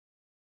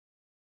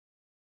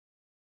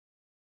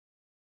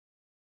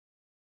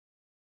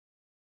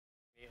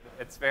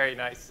It's very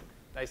nice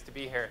to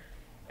be here.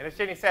 And as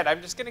Jenny said,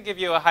 I'm just going to give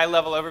you a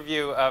high-level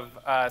overview of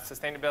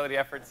sustainability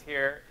efforts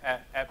here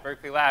at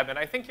Berkeley Lab. And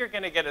I think you're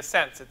going to get a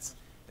sense.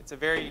 It's a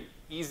very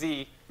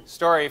easy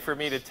story for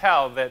me to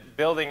tell that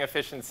building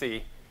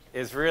efficiency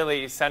is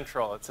really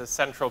central. It's a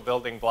central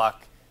building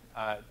block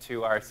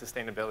to our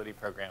sustainability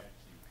program.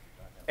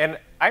 And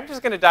I'm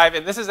just going to dive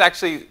in. This is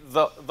actually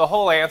the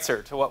whole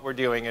answer to what we're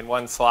doing in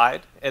one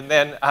slide. And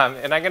then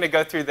and I'm going to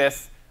go through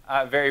this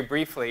very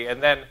briefly.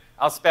 And then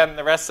I'll spend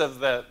the rest of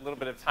the little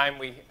bit of time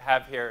we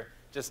have here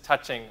just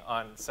touching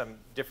on some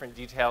different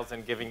details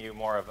and giving you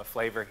more of a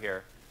flavor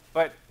here.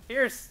 But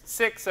here's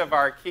 6 of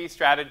our key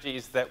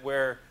strategies that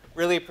we're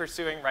really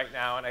pursuing right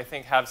now and I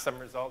think have some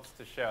results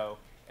to show.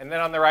 And then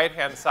on the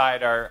right-hand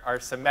side are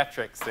some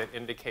metrics that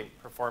indicate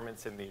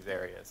performance in these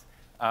areas.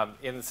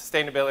 In the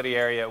sustainability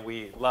area,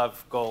 we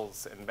love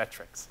goals and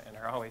metrics and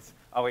are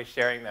always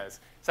sharing those.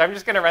 So I'm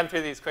just going to run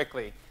through these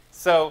quickly.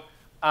 So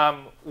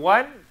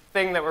one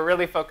thing that we're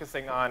really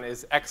focusing on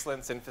is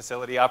excellence in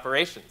facility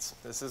operations.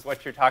 This is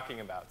what you're talking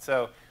about.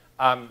 So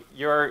I'm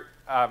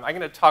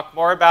going to talk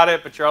more about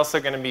it, but you're also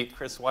going to meet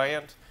Chris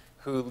Wyant,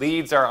 who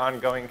leads our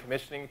ongoing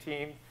commissioning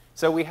team.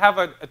 So we have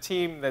a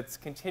team that's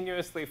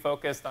continuously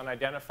focused on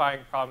identifying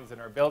problems in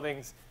our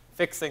buildings,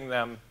 fixing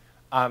them,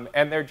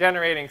 and they're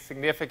generating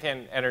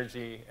significant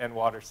energy and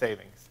water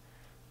savings.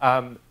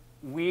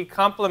 We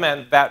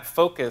complement that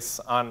focus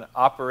on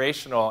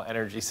operational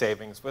energy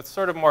savings with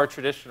sort of more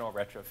traditional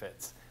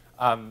retrofits.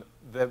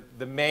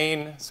 The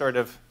main sort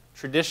of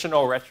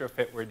traditional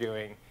retrofit we're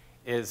doing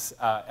is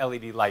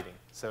LED lighting.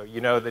 So you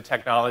know the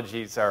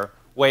technologies are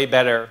way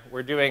better.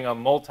 We're doing a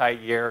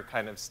multi-year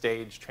kind of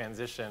stage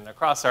transition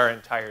across our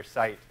entire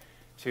site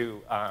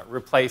to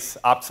replace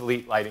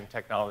obsolete lighting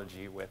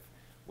technology with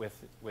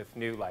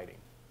new lighting.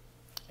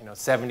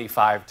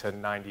 75 to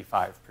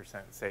 95%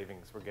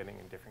 savings we're getting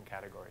in different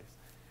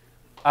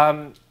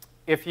categories.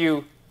 If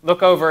you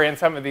look over in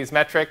some of these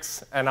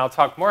metrics, and I'll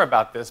talk more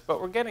about this,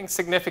 but we're getting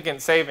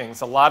significant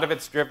savings. A lot of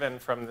it's driven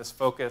from this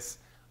focus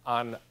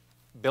on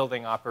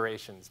building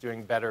operations,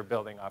 doing better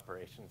building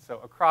operations.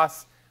 So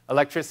across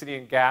electricity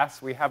and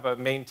gas, we have a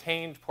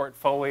maintained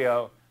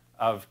portfolio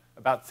of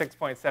about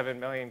 6.7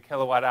 million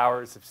kilowatt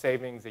hours of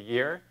savings a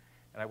year,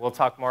 and I will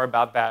talk more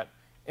about that.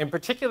 In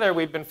particular,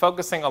 we've been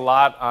focusing a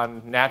lot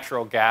on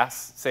natural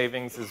gas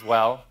savings as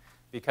well,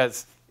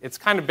 because it's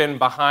kind of been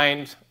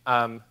behind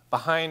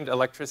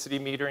electricity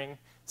metering.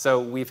 So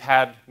we've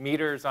had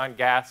meters on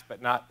gas,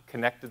 but not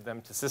connected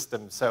them to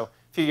systems. So a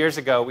few years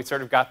ago, we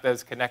sort of got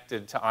those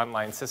connected to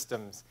online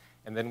systems,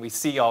 and then we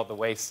see all the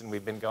waste, and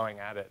we've been going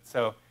at it.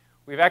 So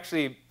we've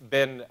actually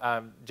been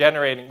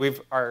generating,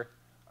 our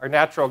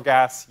natural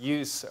gas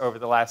use over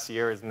the last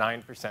year is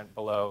 9%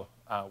 below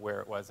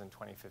where it was in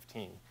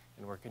 2015,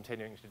 and we're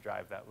continuing to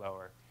drive that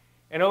lower.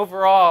 And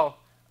overall,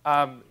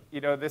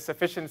 this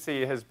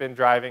efficiency has been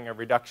driving a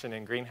reduction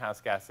in greenhouse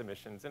gas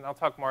emissions. And I'll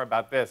talk more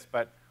about this,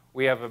 but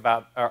we have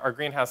our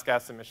greenhouse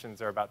gas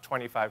emissions are about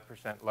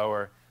 25%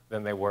 lower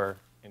than they were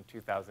in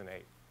 2008.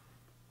 If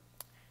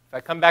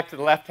I come back to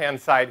the left-hand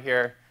side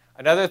here,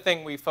 another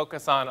thing we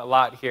focus on a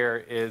lot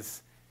here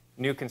is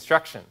new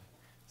construction.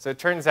 So it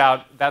turns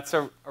out that's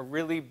a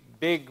really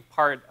big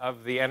part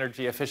of the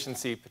energy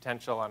efficiency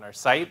potential on our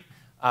site.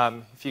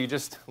 If you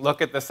just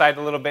look at the site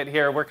a little bit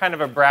here, we're kind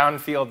of a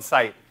brownfield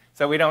site.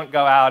 So we don't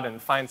go out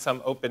and find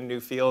some open new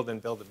field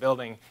and build a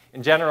building.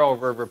 In general,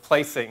 we're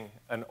replacing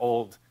an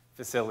old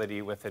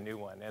facility with a new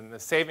one. And the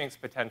savings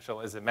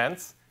potential is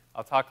immense.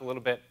 I'll talk a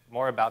little bit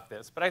more about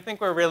this. But I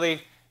think we're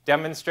really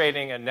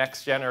demonstrating a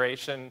next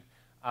generation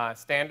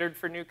standard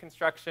for new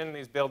construction.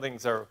 These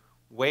buildings are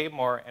way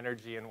more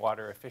energy and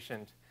water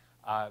efficient.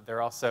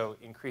 They're also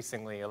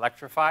increasingly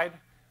electrified,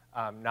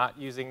 not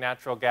using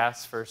natural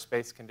gas for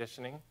space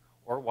conditioning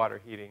or water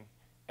heating,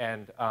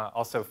 and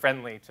also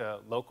friendly to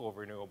local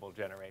renewable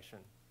generation.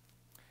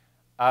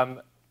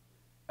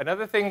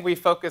 Another thing we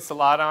focus a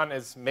lot on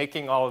is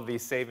making all of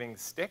these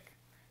savings stick.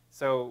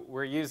 So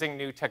we're using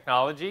new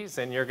technologies,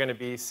 and you're going to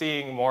be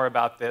seeing more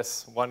about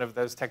this. One of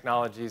those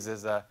technologies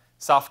is a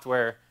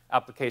software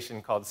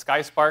application called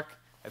SkySpark.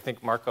 I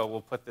think Marco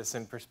will put this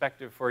in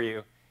perspective for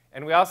you.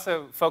 And we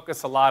also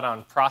focus a lot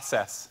on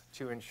process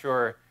to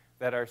ensure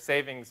that our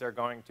savings are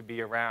going to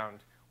be around.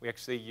 We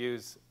actually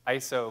use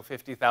ISO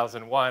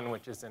 50001,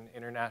 which is an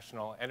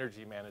international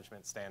energy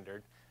management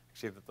standard,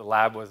 actually that the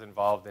lab was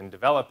involved in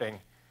developing.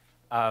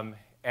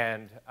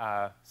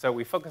 So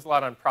we focus a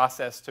lot on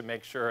process to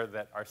make sure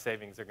that our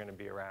savings are going to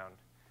be around.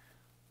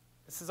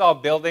 This is all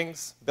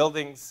buildings.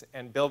 Buildings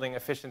and building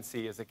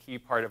efficiency is a key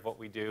part of what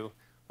we do.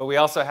 But we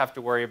also have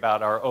to worry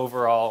about our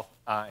overall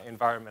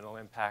environmental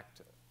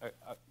impact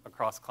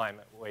across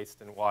climate,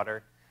 waste, and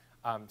water.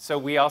 So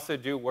we also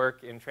do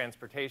work in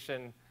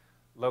transportation,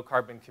 low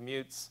carbon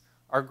commutes.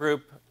 Our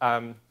group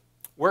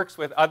works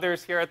with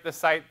others here at the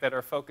site that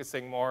are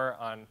focusing more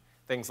on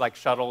things like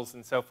shuttles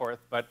and so forth.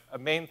 But a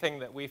main thing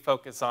that we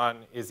focus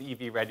on is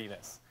EV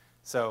readiness.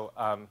 So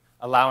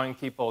allowing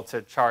people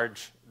to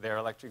charge their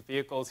electric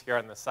vehicles here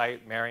on the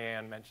site.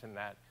 Marianne mentioned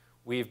that.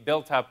 we've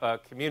built up a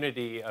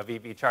community of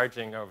EV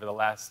charging over the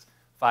last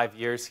 5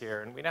 years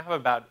here, and we now have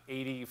about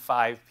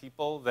 85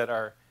 people that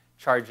are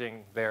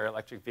charging their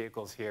electric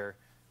vehicles here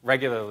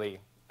regularly,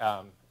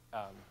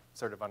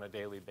 sort of on a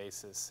daily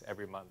basis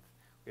every month.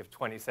 We have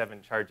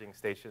 27 charging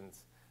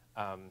stations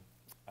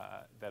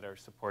that are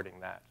supporting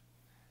that.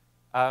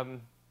 I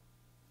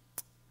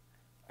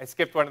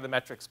skipped one of the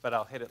metrics, but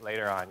I'll hit it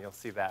later on. You'll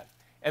see that.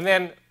 And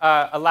then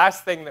a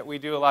last thing that we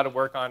do a lot of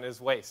work on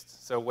is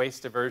waste. So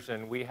waste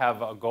diversion, we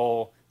have a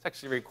goal. It's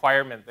actually a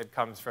requirement that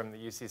comes from the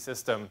UC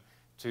system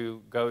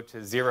to go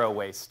to zero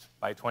waste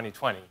by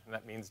 2020. And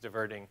that means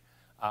diverting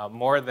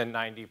more than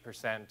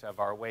 90% of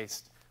our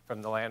waste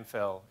from the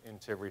landfill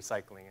into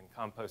recycling and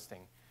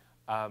composting.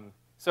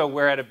 So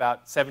we're at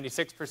about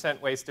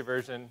 76% waste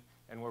diversion,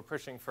 and we're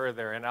pushing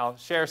further. And I'll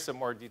share some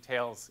more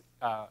details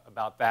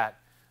about that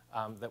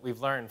that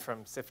we've learned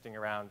from sifting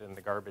around in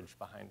the garbage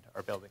behind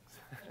our buildings.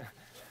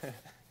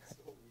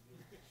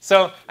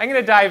 So I'm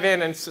going to dive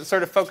in and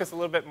sort of focus a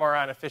little bit more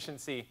on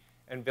efficiency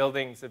and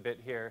buildings a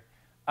bit here.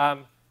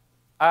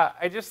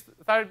 I just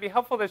thought it'd be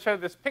helpful to show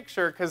this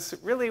picture, because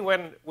really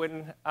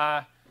when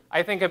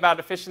I think about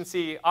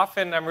efficiency,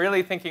 often I'm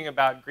really thinking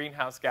about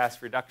greenhouse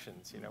gas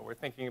reductions. You know, we're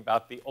thinking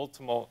about the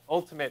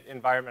ultimate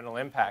environmental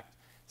impact.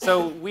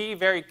 So we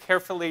very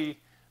carefully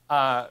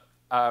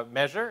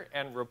measure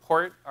and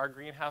report our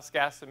greenhouse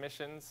gas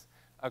emissions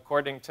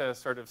according to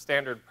sort of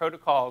standard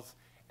protocols.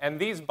 And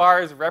these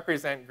bars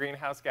represent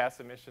greenhouse gas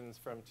emissions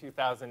from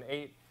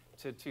 2008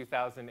 to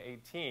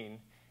 2018.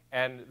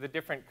 And the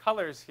different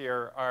colors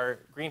here are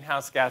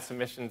greenhouse gas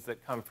emissions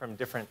that come from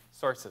different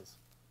sources.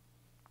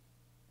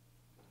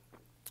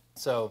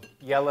 So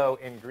yellow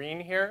and green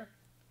here,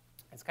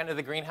 it's kind of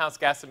the greenhouse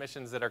gas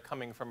emissions that are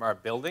coming from our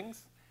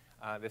buildings.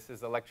 This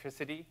is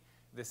electricity.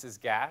 This is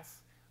gas.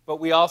 But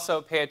we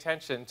also pay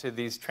attention to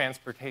these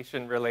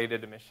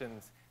transportation-related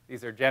emissions.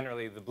 These are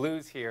generally the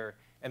blues here.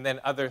 And then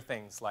other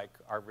things like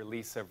our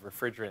release of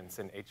refrigerants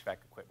in HVAC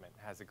equipment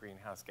has a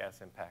greenhouse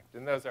gas impact.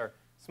 And those are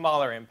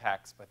smaller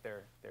impacts, but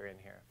they're in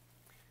here.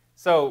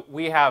 So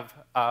we have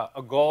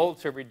a goal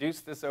to reduce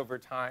this over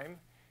time.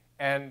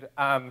 And,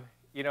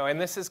 you know, and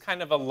this is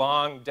kind of a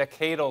long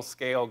decadal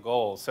scale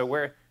goal. So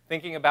we're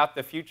thinking about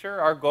the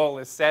future. Our goal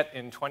is set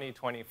in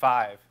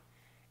 2025.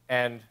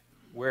 And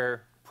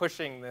we're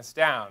pushing this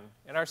down.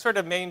 And our sort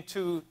of main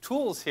two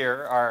tools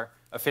here are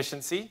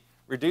efficiency,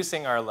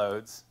 reducing our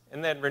loads,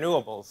 and then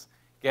renewables,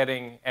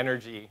 getting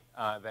energy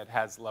that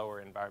has lower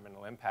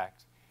environmental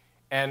impact.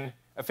 And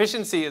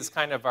efficiency is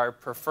kind of our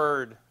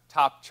preferred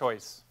top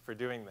choice for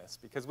doing this,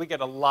 because we get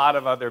a lot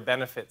of other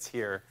benefits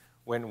here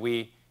when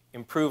we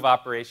improve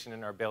operation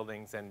in our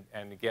buildings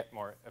and get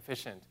more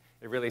efficient.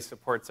 It really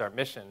supports our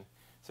mission.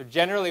 So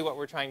generally what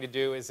we're trying to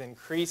do is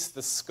increase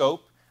the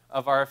scope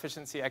of our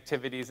efficiency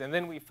activities, and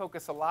then we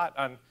focus a lot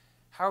on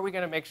how are we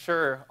going to make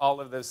sure all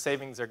of those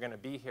savings are going to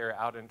be here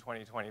out in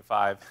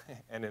 2025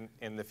 and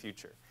in the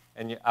future.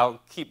 And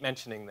I'll keep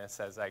mentioning this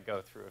as I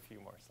go through a few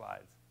more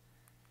slides.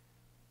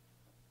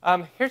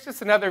 Here's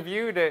just another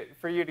view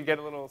for you to get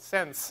a little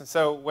sense.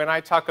 So when I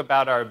talk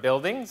about our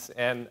buildings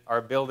and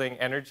our building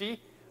energy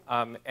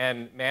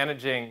and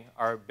managing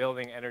our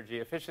building energy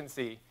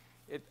efficiency,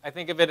 I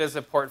think of it as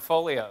a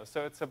portfolio.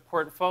 So it's a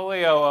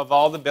portfolio of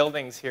all the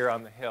buildings here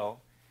on the hill.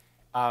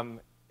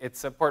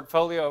 It's a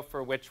portfolio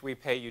for which we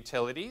pay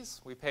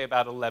utilities. We pay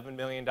about $11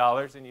 million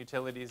in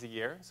utilities a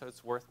year, so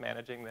it's worth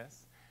managing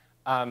this.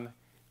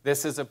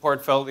 This is a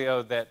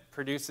portfolio that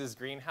produces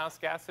greenhouse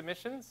gas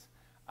emissions.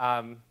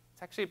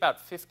 It's actually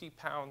about 50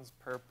 pounds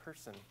per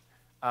person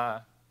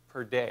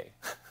per day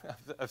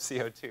of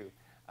CO2.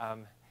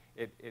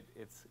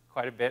 It's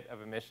quite a bit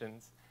of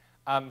emissions.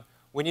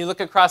 When you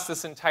look across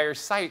this entire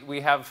site,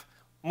 we have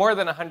more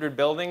than 100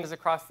 buildings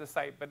across the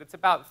site, but it's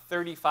about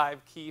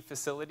 35 key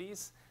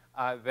facilities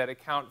that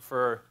account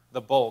for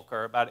the bulk,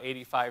 or about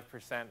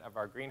 85% of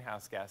our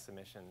greenhouse gas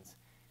emissions.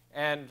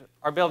 And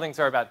our buildings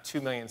are about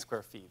 2 million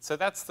square feet. So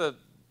that's the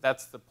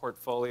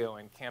portfolio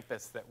and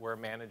campus that we're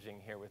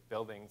managing here with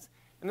buildings.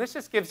 And this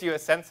just gives you a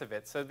sense of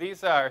it. So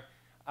these are,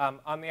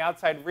 on the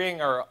outside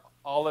ring are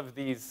all of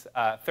these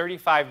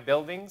 35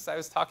 buildings I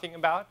was talking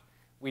about.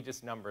 We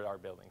just numbered our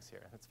buildings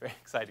here. That's very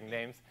exciting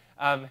names.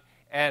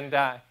 And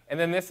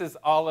then this is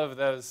all of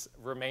those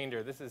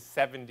remainder. This is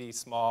 70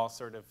 small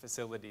sort of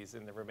facilities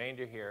in the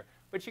remainder here.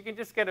 But you can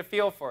just get a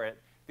feel for it.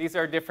 These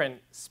are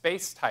different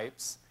space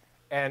types.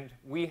 And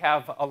we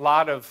have a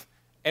lot of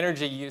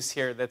energy use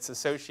here that's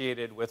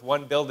associated with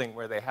one building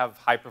where they have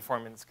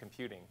high-performance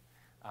computing.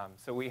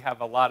 So we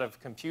have a lot of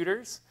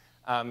computers.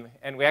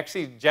 And we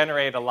actually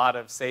generate a lot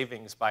of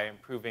savings by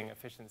improving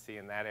efficiency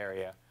in that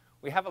area.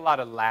 We have a lot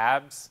of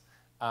labs,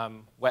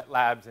 wet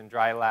labs and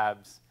dry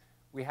labs.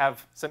 We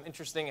have some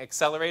interesting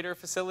accelerator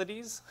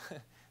facilities.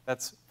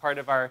 That's part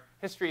of our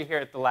history here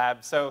at the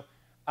lab. So,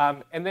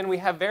 and then we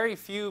have very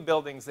few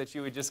buildings that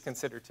you would just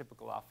consider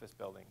typical office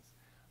buildings.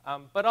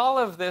 But all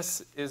of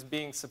this is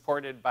being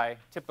supported by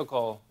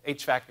typical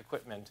HVAC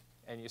equipment,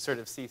 and you sort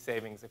of see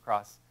savings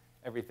across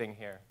everything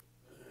here.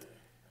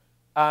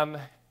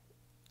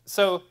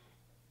 So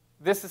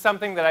this is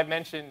something that I've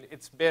mentioned.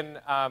 It's been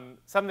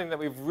something that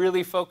we've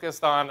really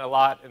focused on a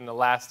lot in the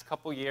last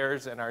couple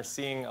years and are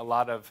seeing a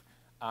lot of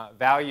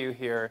value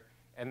here.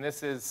 And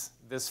this is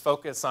this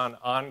focus on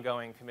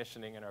ongoing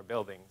commissioning in our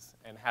buildings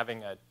and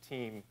having a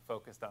team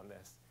focused on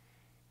this.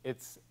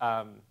 It's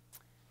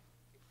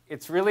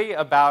really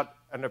about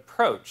an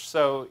approach.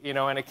 So, in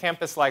a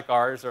campus like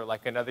ours or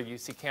like another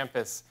UC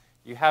campus,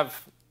 you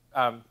have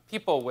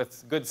people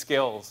with good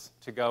skills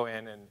to go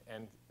in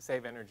and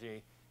save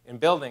energy in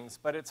buildings,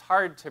 but it's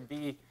hard to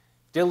be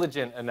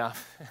diligent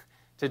enough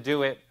to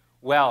do it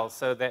well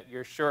so that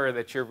you're sure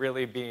that you're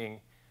really being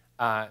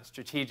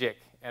strategic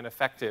and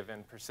effective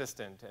and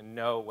persistent and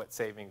know what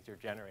savings you're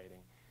generating.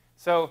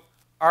 So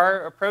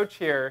our approach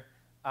here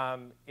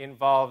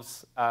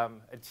involves a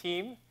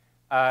team,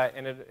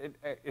 and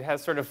it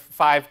has sort of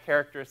 5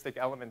 characteristic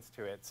elements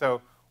to it.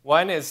 So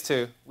one is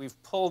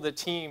we've pulled a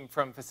team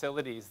from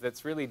facilities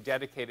that's really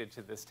dedicated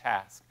to this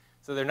task.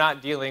 So they're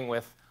not dealing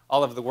with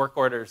all of the work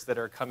orders that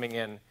are coming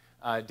in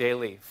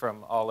daily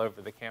from all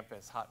over the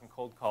campus, hot and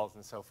cold calls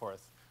and so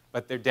forth,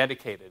 but they're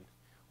dedicated.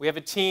 We have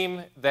a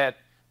team that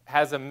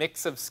has a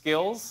mix of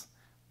skills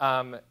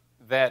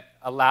that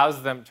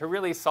allows them to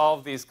really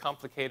solve these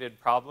complicated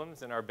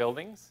problems in our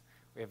buildings.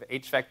 We have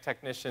HVAC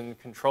technician,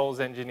 controls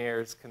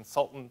engineers,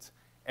 consultant,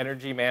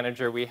 energy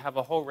manager. We have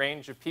a whole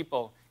range of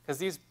people because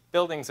these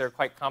buildings are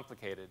quite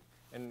complicated,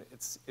 and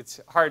it's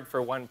hard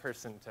for one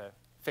person to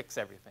fix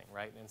everything,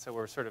 right? And so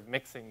we're sort of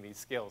mixing these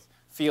skills,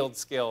 field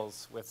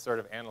skills with sort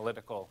of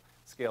analytical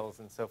skills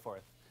and so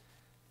forth.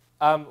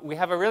 We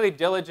have a really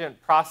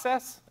diligent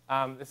process.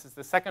 This is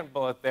the second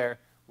bullet there.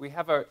 We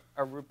have a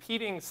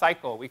repeating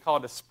cycle. We call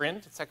it a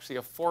sprint. It's actually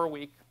a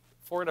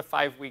 4 to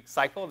 5 week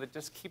cycle that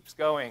just keeps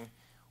going,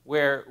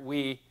 where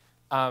we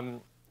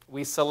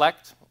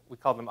select, we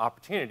call them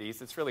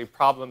opportunities. It's really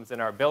problems in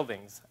our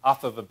buildings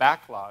off of a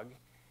backlog.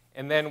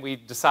 And then we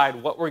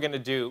decide what we're going to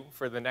do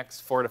for the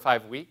next 4 to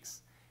 5 weeks.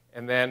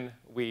 And then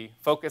we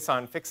focus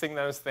on fixing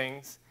those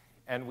things.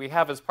 And we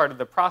have, as part of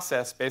the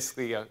process,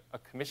 basically a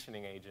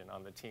commissioning agent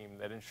on the team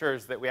that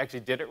ensures that we actually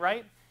did it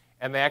right,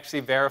 and they actually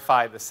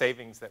verify the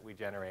savings that we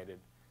generated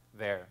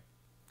there.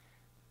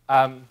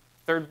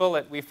 Third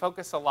bullet, we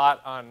focus a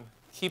lot on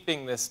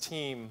keeping this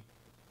team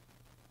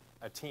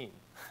a team.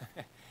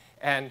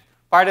 And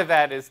part of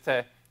that is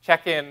to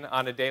check in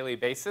on a daily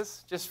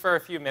basis, just for a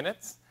few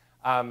minutes.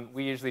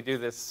 We usually do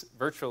this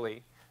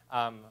virtually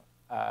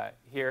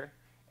here,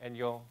 and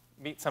you'll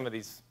meet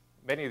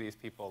many of these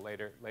people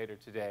later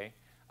today,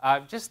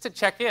 just to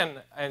check in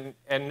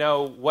and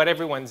know what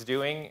everyone's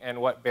doing and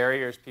what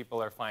barriers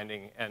people are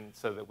finding, and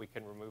so that we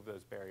can remove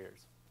those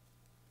barriers.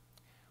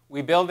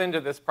 We build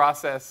into this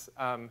process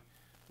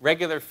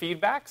regular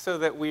feedback so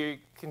that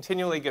we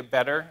continually get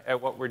better at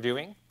what we're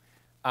doing.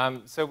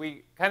 So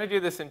we kind of do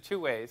this in 2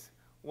 ways.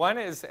 One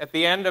is at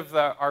the end of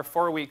our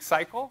 4-week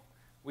cycle,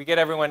 we get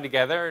everyone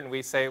together and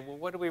we say, well,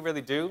 what did we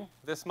really do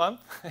this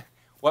month?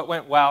 What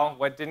went well?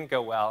 What didn't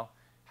go well?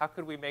 How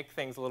could we make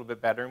things a little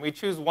bit better? And we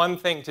choose one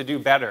thing to do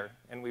better,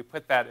 and we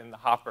put that in the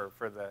hopper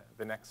for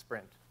the next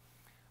sprint.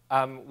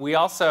 We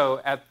also,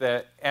 at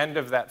the end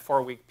of that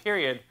 4-week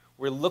period,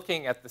 we're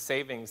looking at the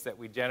savings that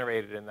we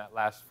generated in that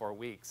last 4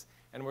 weeks.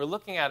 And we're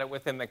looking at it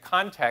within the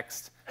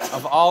context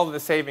of all of the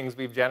savings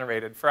we've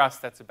generated. For us,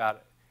 that's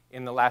about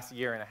in the last 1.5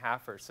 years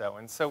or so.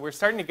 And so we're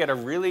starting to get a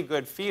really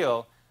good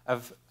feel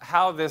of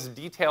how this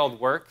detailed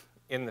work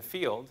in the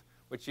field,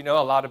 which you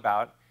know a lot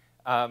about,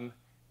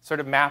 sort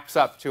of maps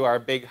up to our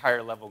big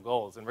higher level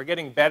goals. And we're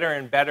getting better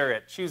and better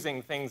at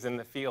choosing things in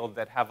the field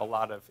that have a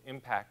lot of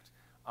impact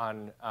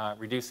on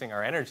reducing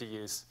our energy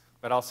use,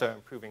 but also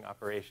improving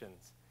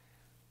operations.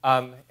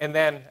 And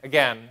then,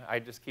 again, I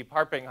just keep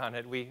harping on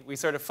it, we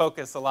sort of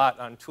focus a lot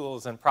on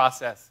tools and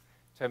process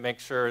to make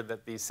sure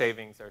that these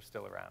savings are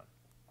still around.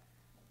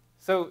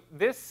 So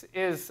this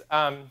is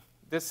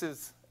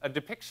a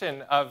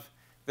depiction of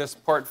this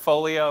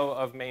portfolio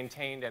of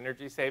maintained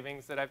energy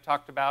savings that I've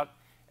talked about.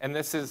 And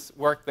this is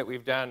work that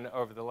we've done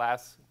over the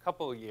last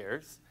couple of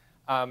years.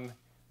 I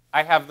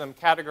have them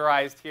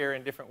categorized here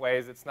in different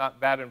ways. It's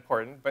not that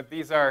important, but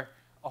these are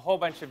a whole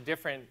bunch of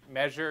different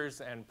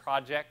measures and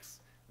projects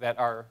that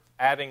are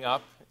adding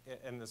up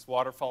in this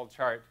waterfall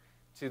chart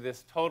to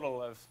this total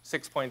of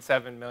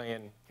 6.7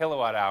 million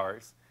kilowatt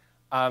hours.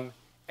 And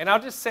I'll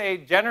just say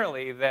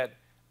generally that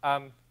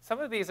some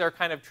of these are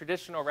kind of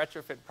traditional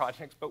retrofit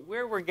projects, but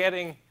where we're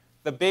getting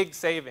the big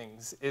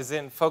savings is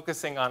in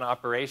focusing on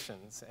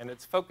operations. And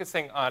it's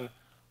focusing on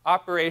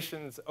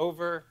operations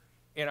over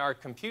in our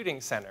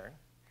computing center.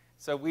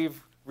 So we've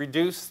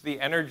reduced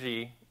the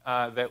energy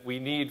that we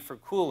need for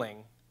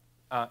cooling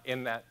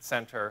in that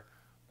center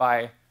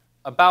by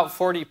about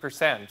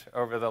 40%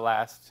 over the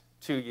last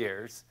 2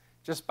 years,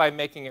 just by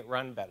making it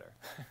run better.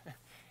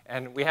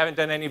 And we haven't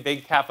done any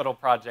big capital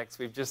projects.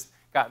 We've just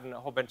gotten a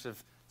whole bunch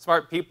of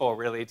smart people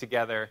really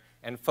together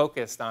and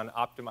focused on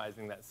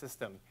optimizing that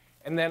system.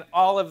 And then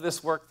all of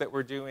this work that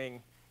we're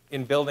doing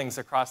in buildings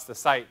across the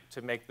site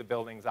to make the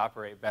buildings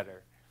operate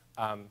better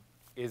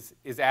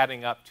is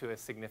adding up to a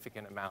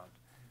significant amount.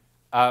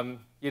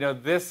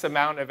 This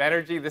amount of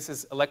energy, this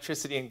is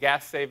electricity and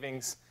gas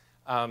savings.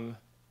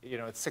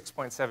 It's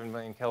 6.7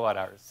 million kilowatt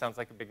hours. Sounds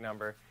like a big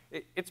number.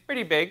 It's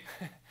pretty big.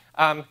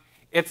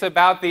 It's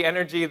about the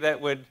energy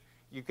that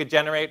you could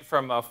generate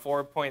from a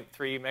 4.3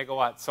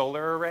 megawatt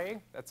solar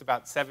array. That's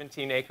about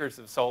 17 acres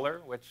of solar,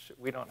 which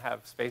we don't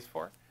have space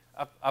for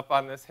up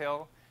on this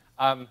hill.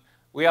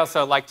 We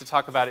also like to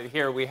talk about it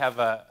here. We have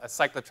a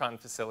cyclotron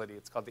facility.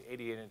 It's called the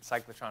 88-inch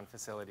cyclotron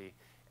facility.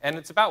 And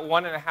it's about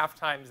 1.5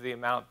 times the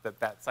amount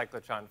that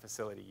cyclotron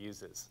facility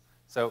uses.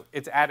 So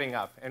it's adding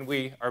up. And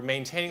we are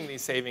maintaining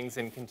these savings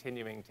and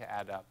continuing to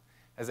add up.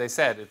 As I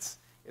said, it's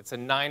a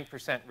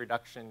 9%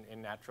 reduction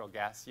in natural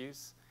gas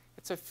use.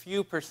 It's a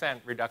few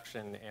percent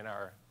reduction in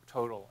our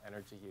total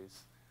energy use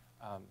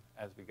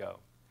as we go.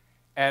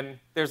 And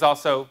there's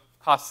also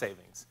cost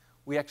savings.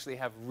 We actually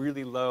have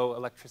really low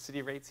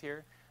electricity rates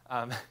here.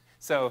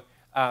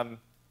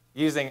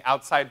 Using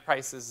outside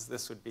prices,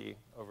 this would be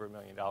over $1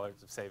 million of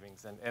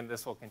savings, and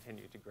this will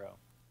continue to grow.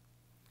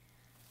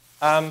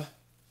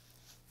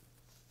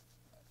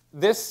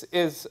 This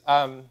is,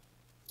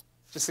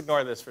 just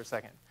ignore this for a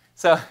second.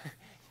 So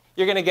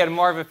you're going to get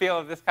more of a feel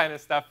of this kind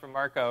of stuff from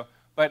Marco.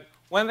 But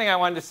one thing I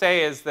wanted to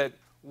say is that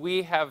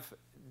we have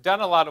done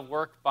a lot of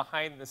work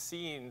behind the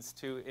scenes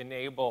to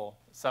enable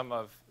some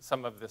of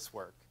this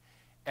work.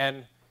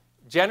 And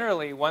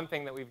generally, one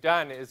thing that we've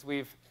done is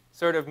we've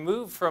sort of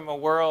moved from a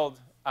world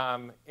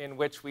in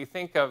which we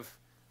think of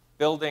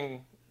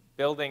building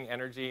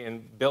energy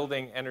and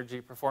building energy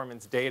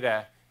performance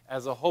data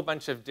as a whole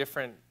bunch of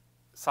different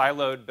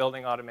siloed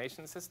building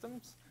automation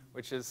systems,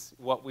 which is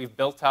what we've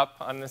built up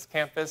on this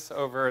campus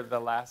over the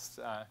last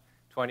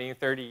 20,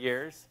 30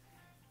 years,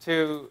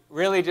 to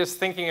really just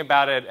thinking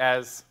about it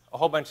as a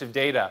whole bunch of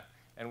data.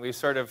 And we've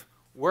sort of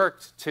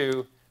worked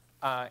to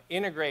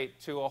integrate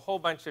to a whole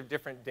bunch of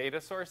different data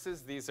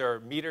sources. These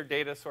are meter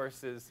data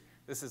sources.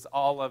 This is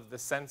all of the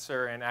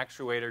sensor and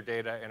actuator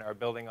data in our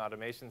building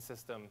automation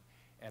system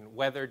and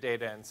weather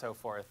data and so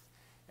forth.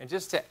 And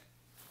just to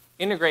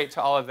integrate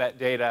to all of that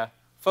data,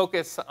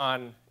 focus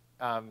on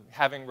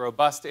having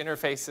robust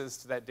interfaces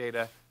to that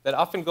data that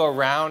often go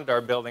around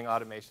our building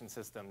automation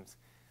systems,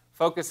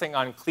 focusing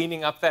on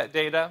cleaning up that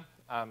data,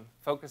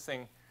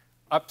 focusing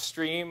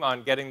upstream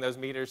on getting those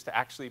meters to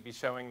actually be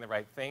showing the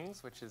right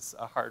things, which is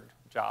a hard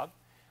job,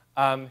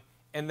 and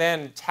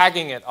then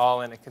tagging it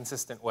all in a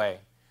consistent way.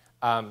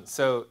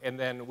 And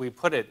then we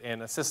put it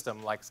in a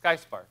system like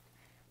SkySpark.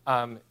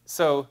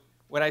 So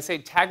when I say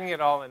tagging it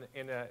all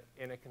in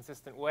a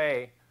consistent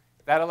way,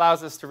 that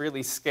allows us to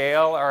really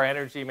scale our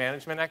energy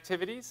management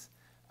activities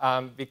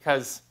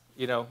because,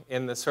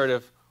 in the sort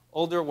of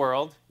older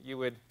world,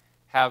 you'd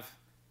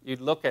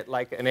look at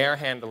like an air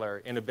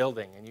handler in a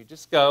building, and you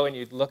just go and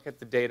you'd look at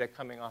the data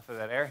coming off of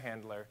that air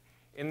handler.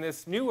 In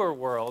this newer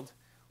world,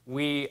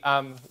 we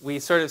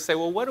sort of say,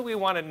 well, what do we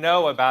want to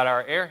know about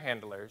our air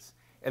handlers?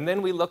 And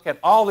then we look at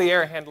all the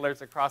air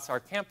handlers across our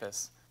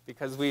campus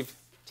because we've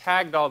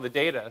tagged all the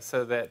data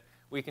so that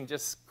we can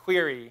just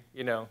query,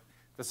 the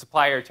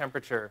supplier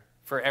temperature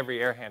for every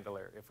air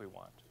handler if we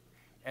want.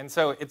 And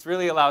so it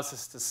really allows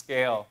us to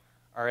scale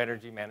our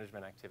energy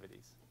management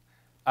activities.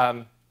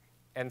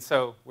 And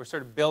so we're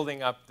sort of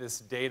building up this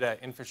data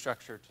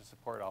infrastructure to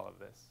support all of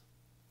this.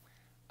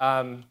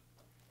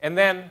 And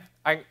then,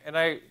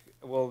 I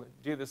will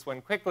do this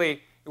one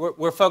quickly,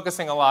 we're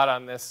focusing a lot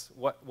on this,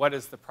 what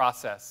is the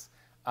process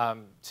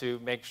to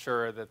make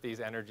sure that these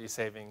energy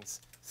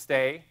savings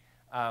stay.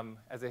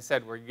 As I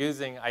said, we're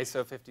using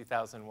ISO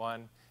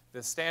 50001,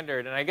 the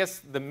standard. And I guess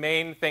the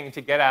main thing to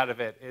get out of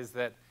it is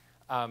that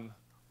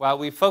while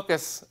we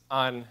focus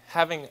on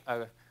having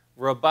a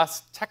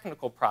robust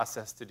technical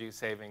process to do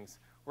savings,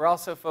 we're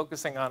also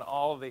focusing on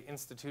all the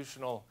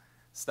institutional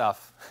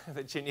stuff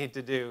that you need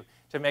to do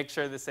to make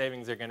sure the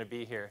savings are going to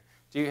be here.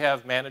 Do you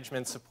have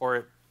management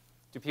support?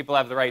 Do people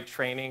have the right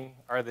training?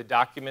 Are the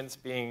documents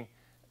being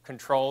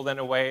controlled in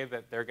a way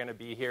that they're going to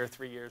be here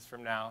 3 years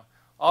from now?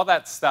 All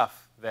that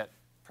stuff that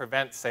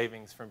prevents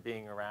savings from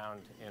being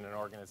around in an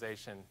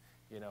organization.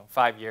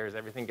 5 years,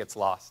 everything gets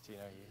lost.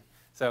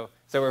 So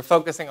we're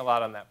focusing a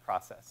lot on that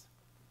process.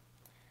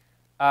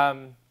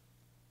 All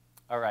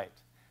right.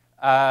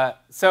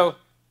 So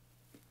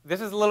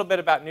this is a little bit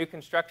about new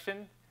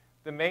construction.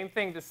 The main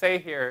thing to say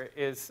here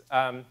is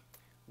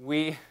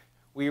we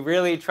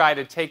really try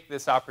to take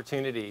this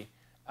opportunity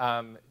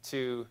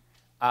to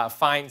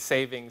find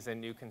savings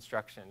in new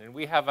construction. And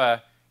we have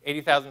a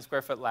 80,000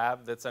 square foot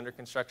lab that's under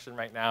construction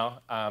right now,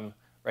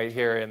 right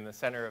here in the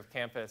center of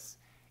campus.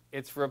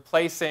 It's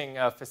replacing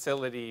a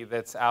facility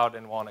that's out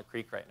in Walnut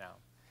Creek right now.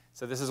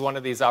 So this is one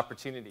of these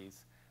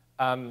opportunities.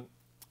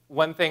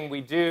 One thing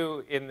we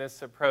do in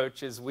this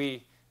approach is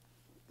we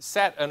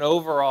set an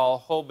overall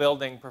whole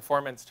building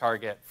performance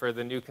target for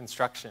the new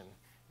construction.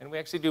 And we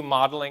actually do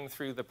modeling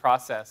through the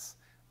process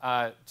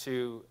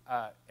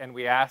and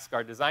we ask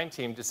our design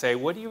team to say,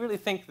 what do you really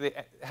think,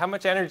 how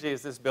much energy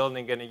is this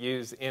building going to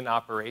use in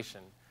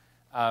operation?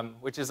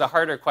 Which is a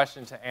harder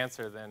question to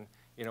answer than,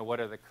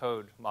 what are the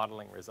code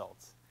modeling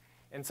results?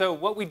 And so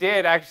what we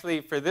did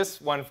actually for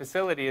this one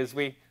facility is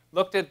we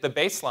looked at the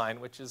baseline,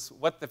 which is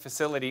what the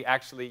facility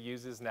actually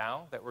uses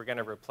now that we're going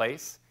to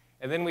replace.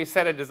 And then we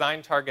set a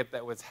design target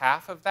that was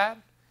half of that.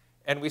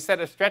 And we set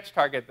a stretch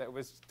target that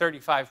was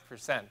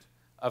 35%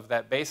 of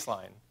that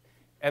baseline.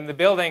 And the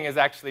building is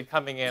actually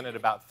coming in at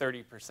about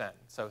 30%,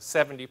 so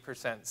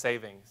 70%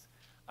 savings.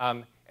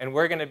 And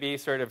we're going to be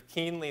sort of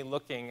keenly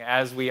looking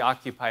as we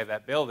occupy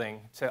that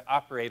building to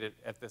operate it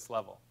at this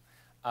level.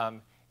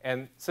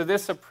 And so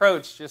this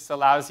approach just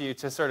allows you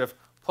to sort of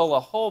pull a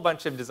whole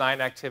bunch of design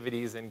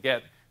activities and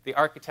get the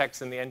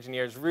architects and the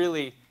engineers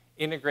really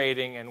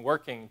integrating and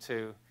working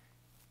to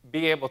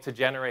be able to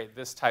generate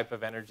this type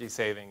of energy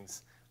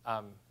savings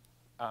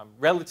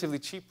relatively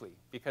cheaply,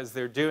 because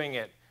they're doing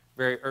it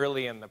very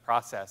early in the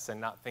process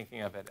and not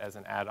thinking of it as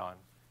an add-on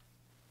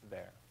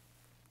there.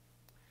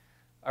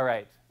 All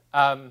right.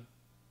 I have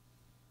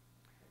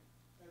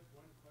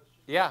one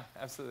question. Yeah,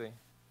 absolutely.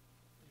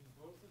 In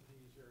both of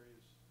these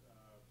areas,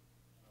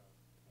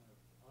 kind of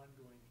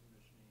ongoing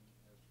commissioning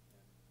and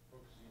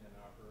focusing on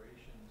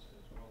operations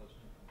as well as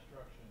new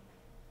construction,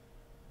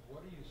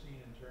 what are you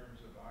seeing in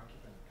terms of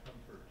occupant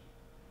comfort?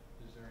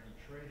 Is there any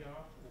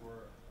trade-off,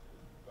 or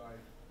by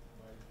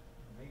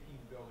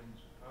making buildings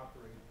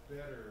operate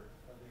better,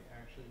 are they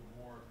actually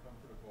more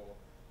comfortable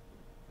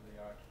for the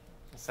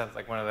occupants? It sounds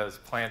like one of those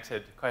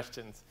planted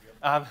questions.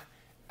 Yep.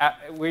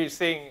 We're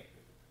seeing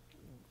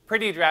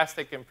pretty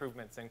drastic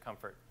improvements in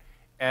comfort,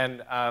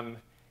 and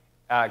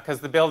because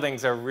the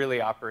buildings are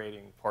really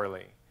operating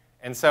poorly.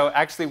 And so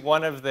actually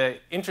one of the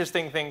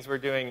interesting things we're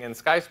doing in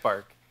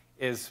SkySpark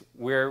is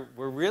we're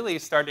really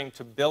starting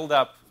to build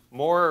up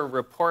more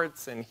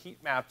reports and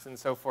heat maps and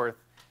so forth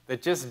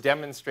that just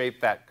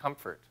demonstrate that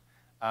comfort.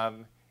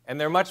 And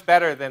they're much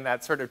better than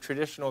that sort of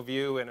traditional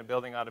view in a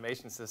building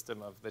automation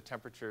system of the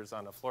temperatures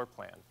on a floor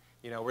plan.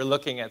 You know, we're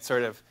looking at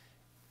sort of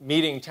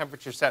meeting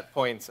temperature set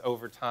points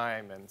over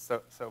time and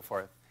so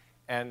forth.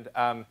 And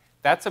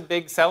that's a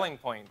big selling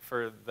point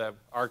for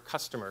our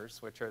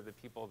customers, which are the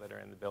people that are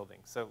in the building.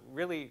 So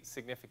really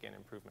significant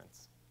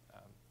improvements,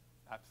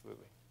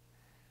 absolutely.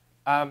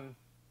 I'm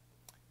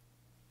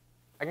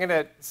going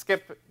to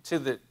skip to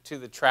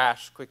the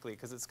trash quickly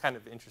because it's kind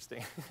of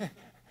interesting.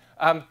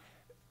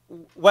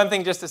 One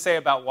thing just to say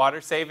about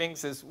water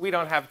savings is we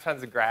don't have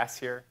tons of grass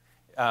here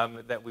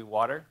that we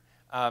water.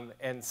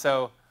 And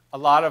so a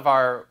lot of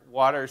our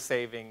water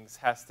savings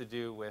has to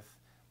do with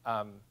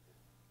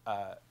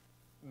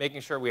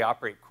making sure we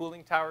operate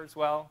cooling towers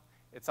well.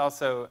 It's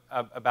also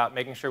about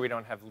making sure we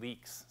don't have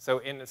leaks. So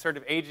in a sort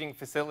of aging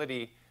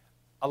facility,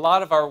 a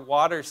lot of our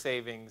water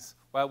savings,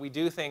 while we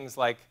do things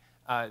like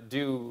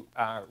do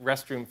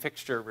restroom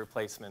fixture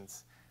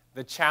replacements,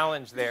 the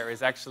challenge there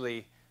is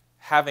actually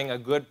having a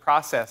good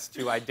process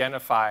to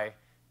identify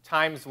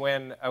times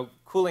when a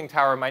cooling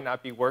tower might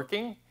not be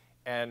working,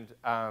 and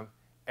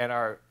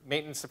our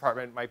maintenance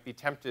department might be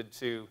tempted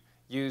to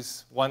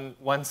use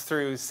once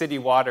through city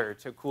water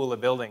to cool a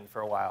building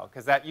for a while,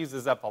 because that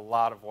uses up a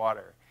lot of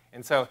water.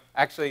 And so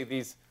actually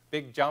these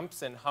big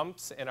jumps and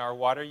humps in our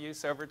water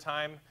use over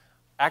time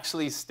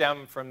actually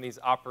stem from these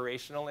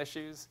operational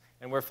issues,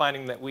 and we're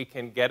finding that we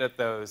can get at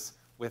those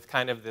with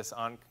kind of this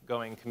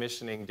ongoing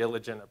commissioning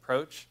diligent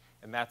approach.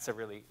 And that's a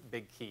really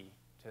big key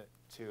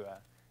to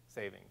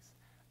savings.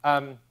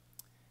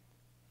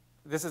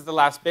 This is the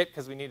last bit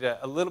because we need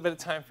a little bit of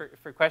time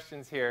for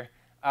questions here.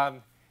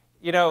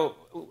 You know,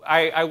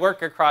 I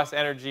work across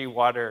energy,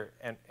 water,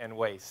 and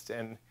waste.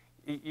 And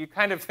you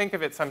kind of think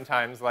of it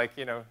sometimes like,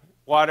 you know,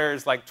 water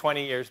is like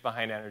 20 years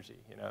behind energy.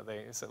 You know,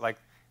 so like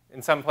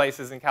in some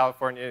places in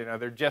California, you know,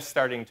 they're just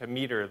starting to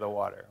meter the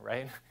water,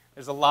 right?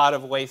 There's a lot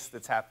of waste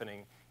that's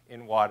happening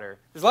in water.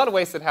 There's a lot of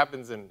waste that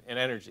happens in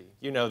energy.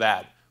 You know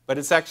that. But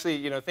it's actually,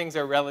 you know, things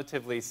are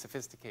relatively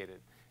sophisticated.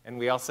 And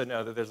we also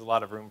know that there's a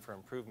lot of room for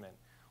improvement.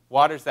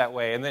 Water's that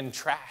way. And then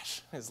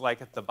trash is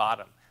like at the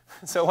bottom.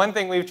 So one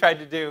thing we've tried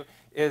to do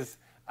is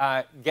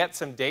get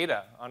some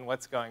data on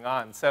what's going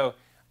on. So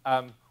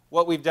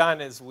what we've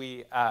done is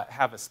we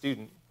have a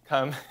student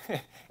come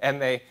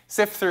and they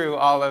sift through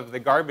all of the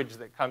garbage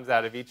that comes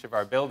out of each of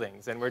our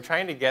buildings. And we're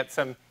trying to get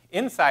some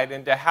insight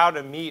into how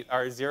to meet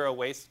our zero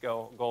waste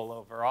goal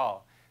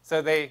overall.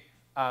 So they...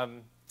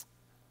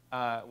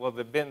 well,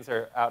 the bins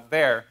are out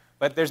there,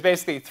 but there's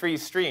basically 3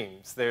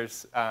 streams.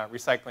 There's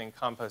recycling,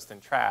 compost,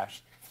 and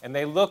trash. And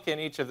they look in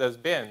each of those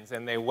bins,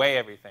 and they weigh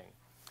everything.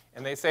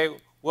 And they say,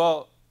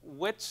 well,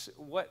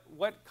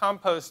 what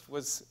compost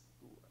was,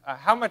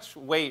 how much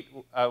weight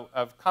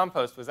of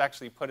compost was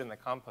actually put in the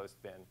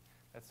compost bin?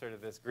 That's sort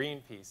of this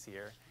green piece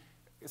here.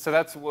 So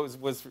that's what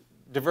was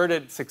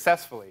diverted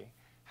successfully.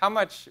 How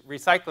much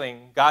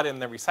recycling got in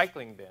the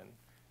recycling bin?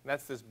 And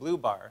that's this blue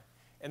bar.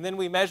 And then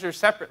we measure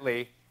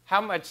separately how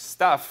much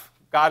stuff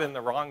got in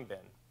the wrong bin.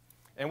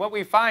 And what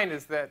we find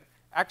is that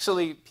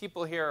actually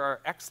people here are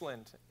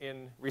excellent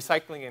in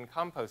recycling and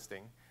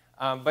composting,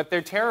 but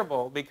they're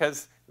terrible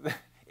because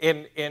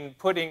in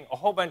putting a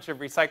whole bunch of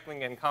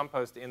recycling and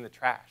compost in the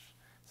trash.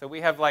 So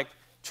we have like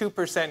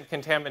 2%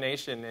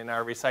 contamination in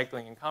our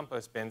recycling and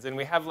compost bins, and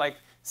we have like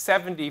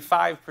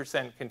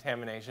 75%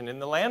 contamination in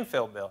the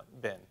landfill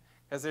bin,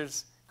 because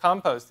there's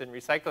compost and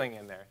recycling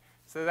in there.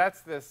 So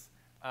that's this,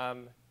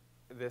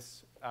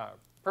 this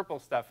purple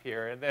stuff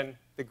here. And then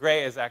the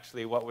gray is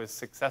actually what was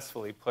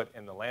successfully put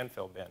in the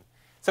landfill bin.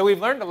 So we've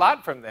learned a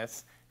lot from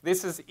this.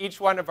 This is each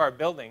one of our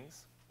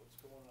buildings. What's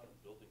going on in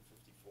building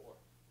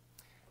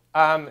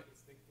 54?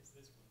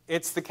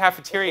 It's the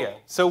cafeteria.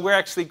 So we're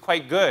actually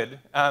quite good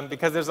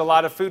because there's a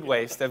lot of food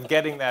waste of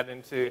getting that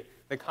into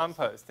the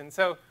compost. And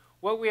so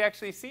what we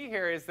actually see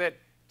here is that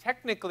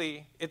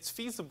technically it's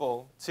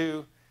feasible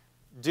to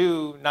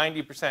do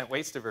 90%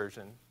 waste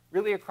diversion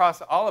really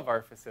across all of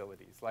our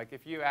facilities. Like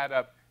if you add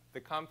up the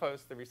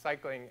compost, the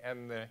recycling,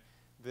 and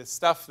the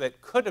stuff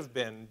that could have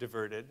been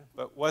diverted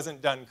but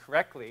wasn't done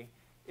correctly,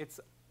 it's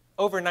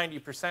over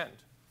 90%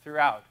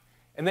 throughout.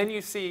 And then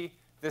you see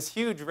this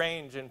huge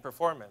range in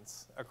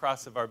performance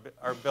across of our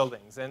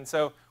buildings. And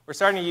so we're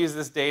starting to use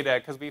this data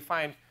because we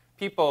find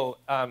people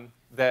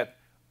that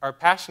are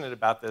passionate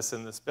about this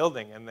in this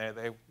building, and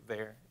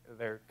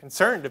they're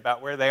concerned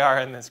about where they are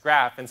in this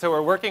graph. And so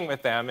we're working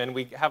with them, and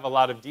we have a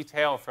lot of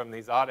detail from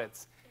these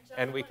audits,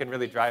 and we can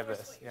really drive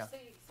this. Yeah.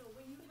 So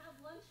when you have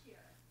lunch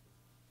here,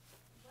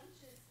 lunch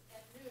is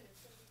at noon,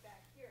 it's going to be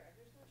back here.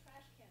 There's no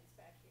trash cans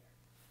back here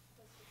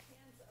because the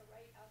cans are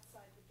right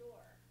outside the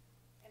door.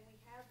 And we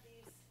have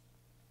these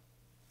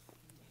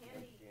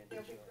handy,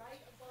 they'll be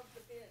right above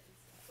the bins,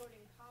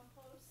 sorting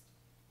compost,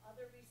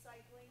 other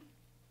recycling,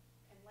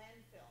 and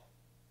landfill.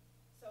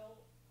 So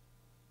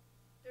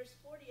there's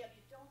 40 of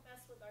you. Don't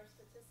mess with our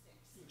statistics.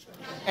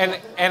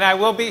 And I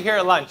will be here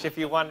at lunch if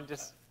you want to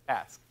just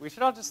ask. We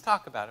should all just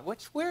talk about it.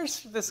 Where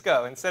should this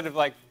go instead of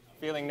like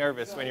feeling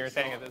nervous when you're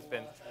saying at this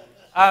bin?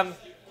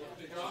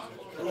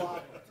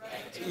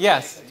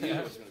 Yes. Do you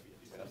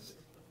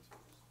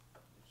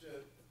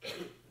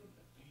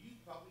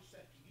publish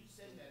that? Do you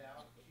send that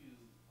out to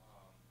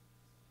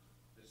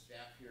the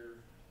staff here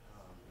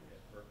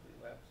at Berkeley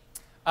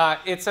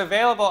Labs? It's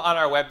available on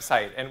our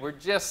website, and we're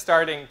just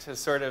starting to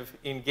sort of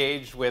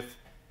engage with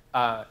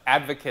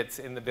advocates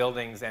in the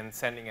buildings and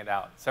sending it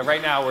out. So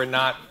right now we're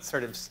not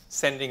sort of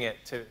sending it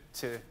to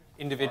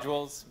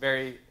individuals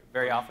very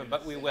often,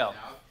 but we will.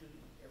 Send it out to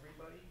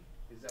everybody?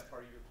 Is that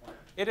part of your plan?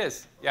 It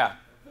is, yeah.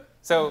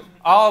 So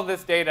all of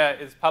this data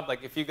is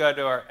public. If you go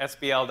to our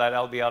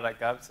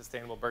sbl.lbl.gov,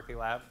 Sustainable Berkeley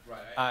Lab,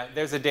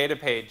 there's a data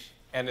page,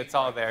 and it's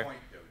all there. My point,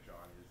 though,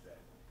 John, is that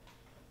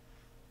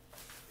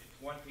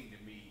it's one thing to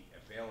be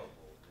available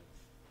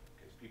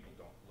because people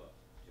don't look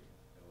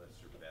unless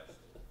they're vested.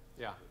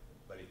 Yeah.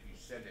 But if you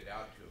send it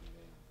out to them,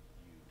 then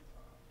you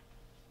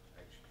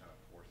actually kind of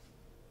force them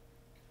to look.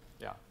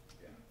 Yeah,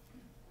 Yeah.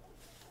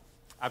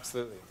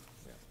 absolutely.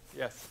 Yeah.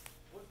 Yes?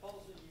 What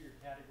falls into your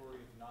category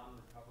of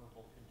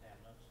non-recoverable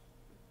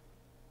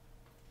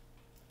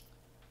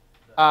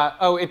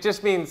contaminants? It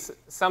just means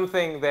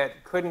something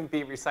that couldn't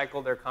be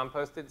recycled or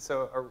composted,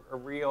 so a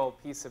real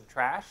piece of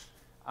trash,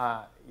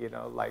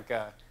 like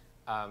a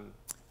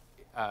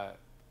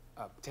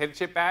potato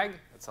chip bag.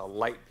 It's a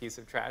light piece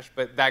of trash,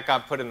 but that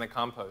got put in the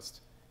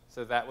compost.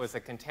 So that was a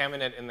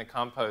contaminant in the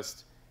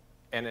compost,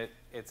 and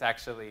it's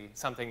actually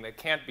something that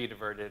can't be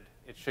diverted.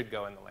 It should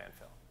go in the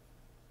landfill.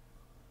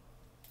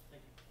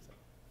 Thank you. So,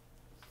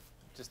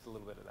 just a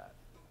little bit of that.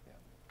 Yeah.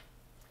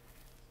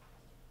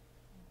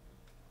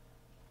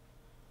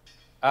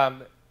 I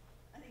think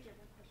you have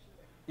one question.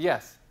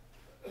 Yes.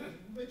 You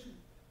mentioned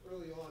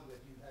early on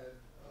that you had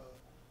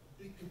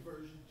big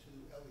conversion to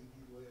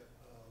LED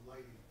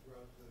lighting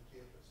throughout the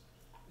campus.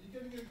 Are you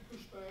getting any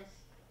pushback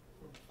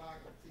from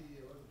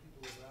faculty or other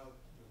people about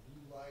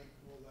blue light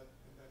and all that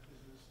in that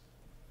business?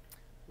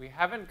 We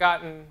haven't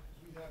gotten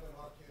We have on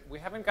our campus. We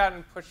haven't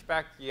gotten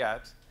pushback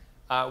yet.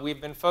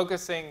 We've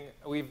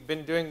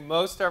been doing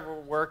most of our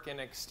work in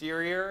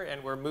exterior,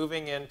 and we're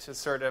moving into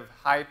sort of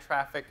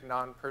high-traffic,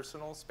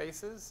 non-personal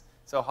spaces,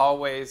 so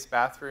hallways,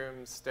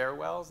 bathrooms,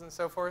 stairwells, and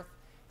so forth.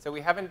 So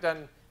we haven't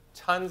done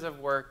tons of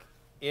work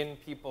in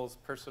people's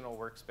personal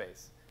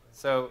workspace.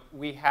 So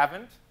we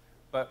haven't,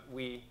 but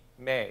we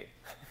may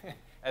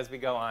as we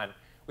go on.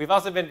 We've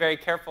also been very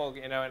careful,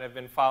 and have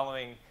been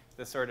following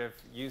the sort of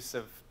use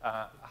of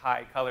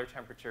high color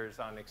temperatures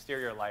on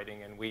exterior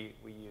lighting, and we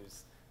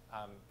use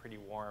pretty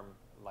warm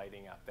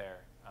lighting out there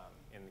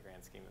in the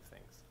grand scheme of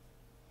things.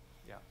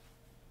 Yeah.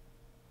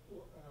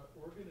 Well,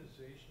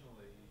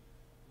 organizationally,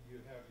 you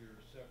have your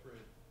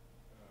separate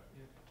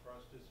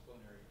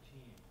cross-disciplinary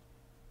team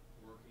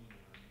working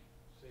on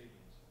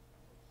savings.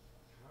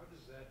 How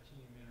does that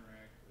team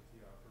interact with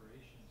the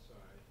operations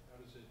side? How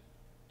does it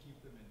keep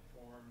them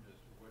informed as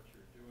to what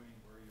you're doing,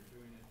 where you're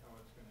doing it, how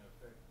it's going to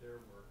affect their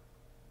work?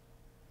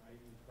 How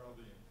you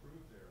probably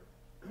improve their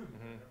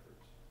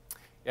efforts.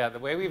 Yeah, the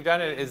way we've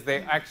done it is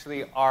they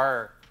actually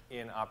are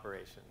in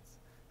operations.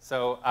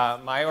 So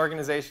my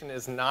organization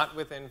is not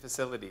within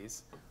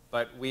facilities,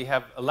 but we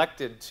have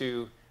elected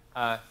to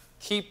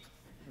keep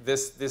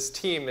this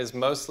team is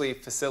mostly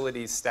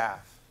facilities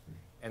staff.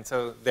 And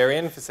so they're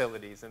in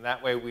facilities, and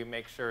that way we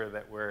make sure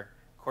that we're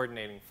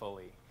coordinating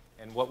fully.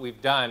 And what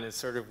we've done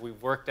is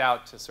we've worked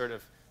out to sort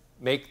of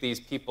make these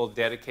people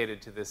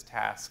dedicated to this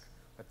task,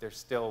 but they're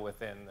still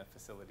within the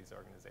facilities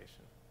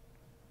organization.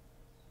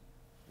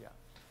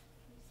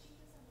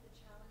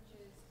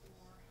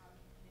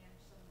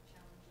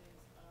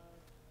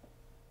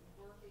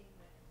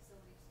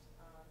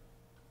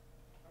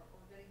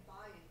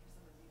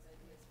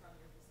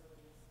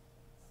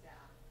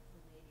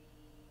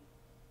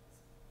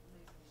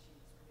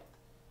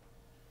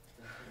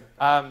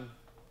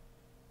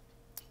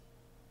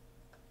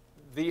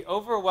 The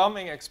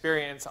overwhelming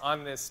experience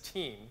on this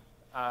team,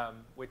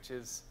 which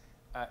is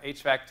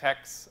HVAC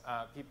techs,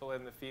 people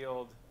in the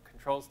field,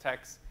 controls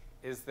techs,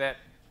 is that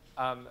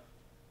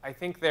I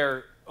think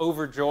they're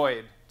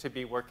overjoyed to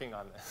be working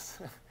on this.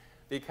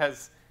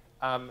 Because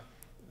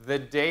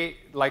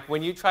like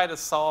when you try to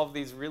solve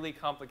these really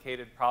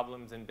complicated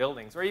problems in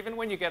buildings, or even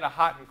when you get a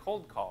hot and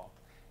cold call,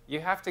 you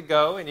have to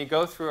go and you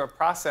go through a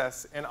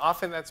process, and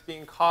often that's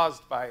being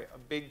caused by a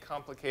big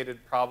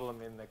complicated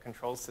problem in the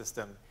control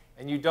system.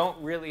 And you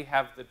don't really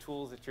have the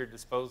tools at your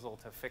disposal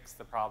to fix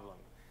the problem.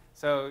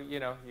 So, you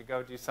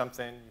go do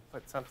something, you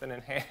put something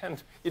in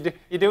hand,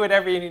 you do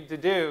whatever you need to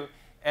do,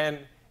 and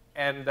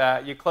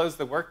you close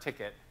the work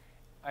ticket.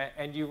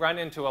 And you run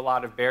into a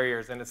lot of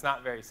barriers, and it's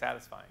not very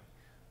satisfying.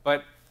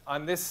 But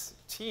on this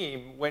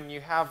team, when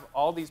you have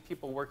all these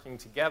people working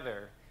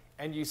together,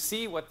 and you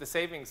see what the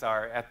savings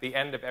are at the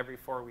end of every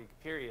 4-week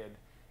period,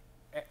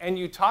 and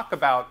you talk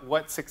about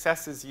what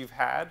successes you've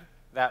had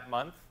that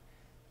month,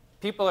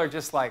 people are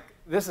just like,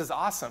 this is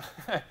awesome.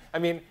 I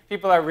mean,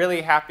 people are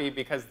really happy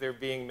because they're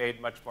being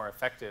made much more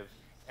effective.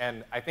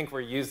 And I think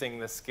we're using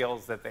the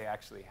skills that they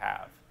actually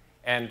have.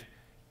 And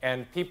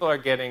people are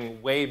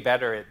getting way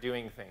better at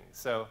doing things.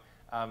 So,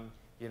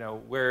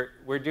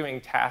 we're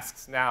doing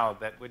tasks now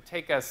that would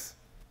take us,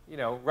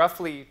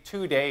 roughly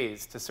 2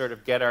 days to sort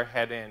of get our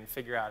head in,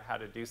 figure out how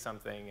to do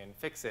something and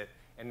fix it.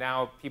 And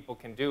now people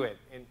can do it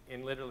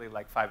in literally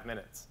like 5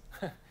 minutes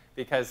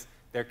because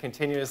they're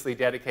continuously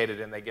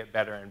dedicated and they get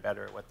better and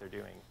better at what they're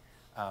doing.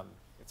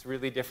 It's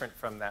really different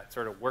from that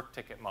sort of work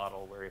ticket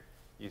model where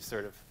you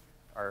sort of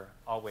are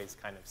always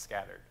kind of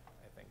scattered,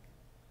 I think.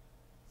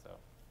 So,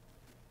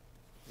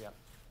 yeah.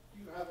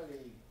 Do you have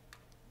any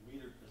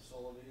metered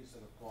facilities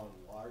that have gone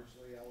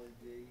largely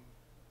LED?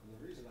 And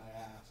the reason I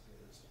ask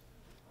is,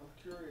 I'm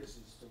curious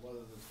as to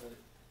whether there's been,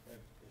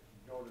 if you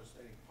noticed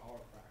any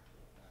power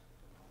factor effect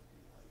from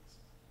LED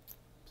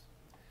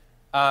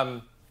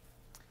lights.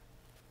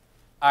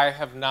 I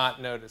have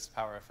not noticed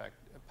power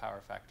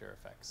factor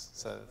effects,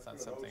 so that's not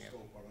something.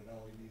 On an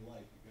LED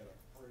light, you get a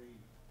pretty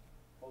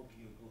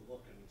funky and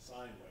good-looking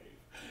sine wave.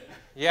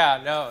 Yeah,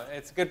 no,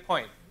 it's a good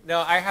point. No,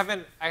 I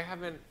haven't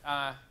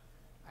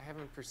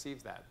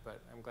perceived that,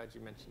 but I'm glad you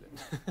mentioned it.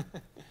 Might be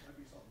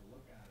something to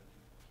look at as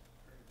you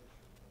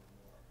transition a little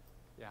more.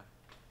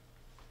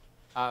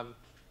 Yeah.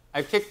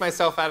 I've kicked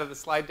myself out of the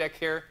slide deck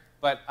here,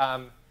 but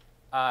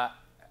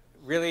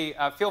really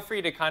feel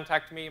free to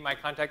contact me. My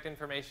contact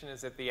information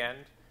is at the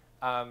end.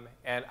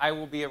 And I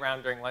will be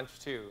around during lunch,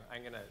 too.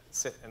 I'm going to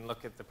sit and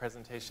look at the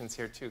presentations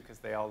here, too, because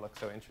they all look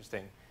so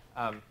interesting.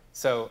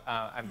 So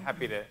I'm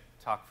happy to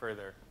talk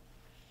further.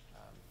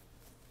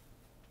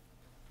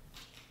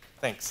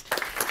 Thanks.